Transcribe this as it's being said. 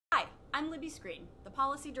I'm Libby Skarin, the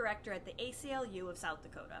Policy Director at the ACLU of South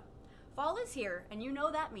Dakota. Fall is here, and you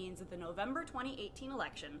know that means that the November 2018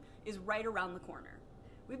 election is right around the corner.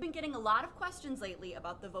 We've been getting a lot of questions lately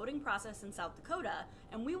about the voting process in South Dakota,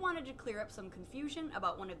 and we wanted to clear up some confusion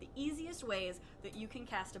about one of the easiest ways that you can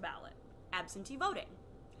cast a ballot: absentee voting.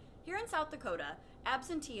 Here in South Dakota,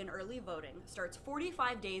 absentee and early voting starts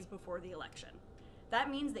 45 days before the election.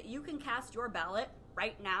 That means that you can cast your ballot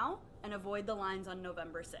right now and avoid the lines on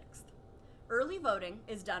November 6th. Early voting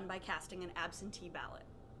is done by casting an absentee ballot,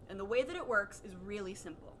 and the way that it works is really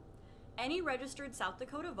simple. Any registered South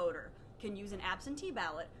Dakota voter can use an absentee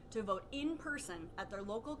ballot to vote in person at their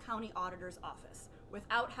local county auditor's office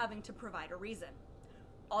without having to provide a reason.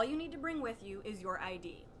 All you need to bring with you is your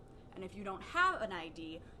ID, and if you don't have an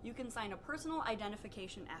ID, you can sign a personal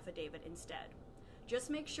identification affidavit instead. Just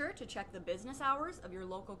make sure to check the business hours of your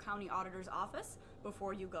local county auditor's office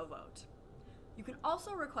before you go vote. You can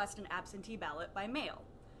also request an absentee ballot by mail.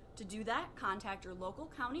 To do that, contact your local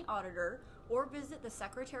county auditor or visit the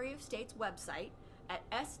Secretary of State's website at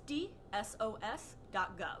sdsos.gov.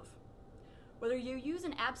 Whether you use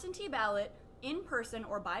an absentee ballot in person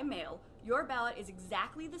or by mail, your ballot is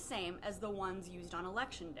exactly the same as the ones used on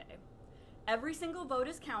Election Day. Every single vote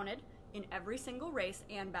is counted in every single race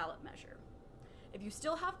and ballot measure. If you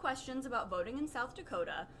still have questions about voting in South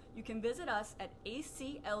Dakota, you can visit us at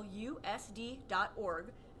aclusd.org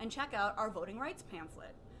and check out our voting rights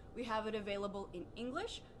pamphlet. We have it available in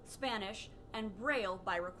English, Spanish, and Braille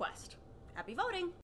by request. Happy voting!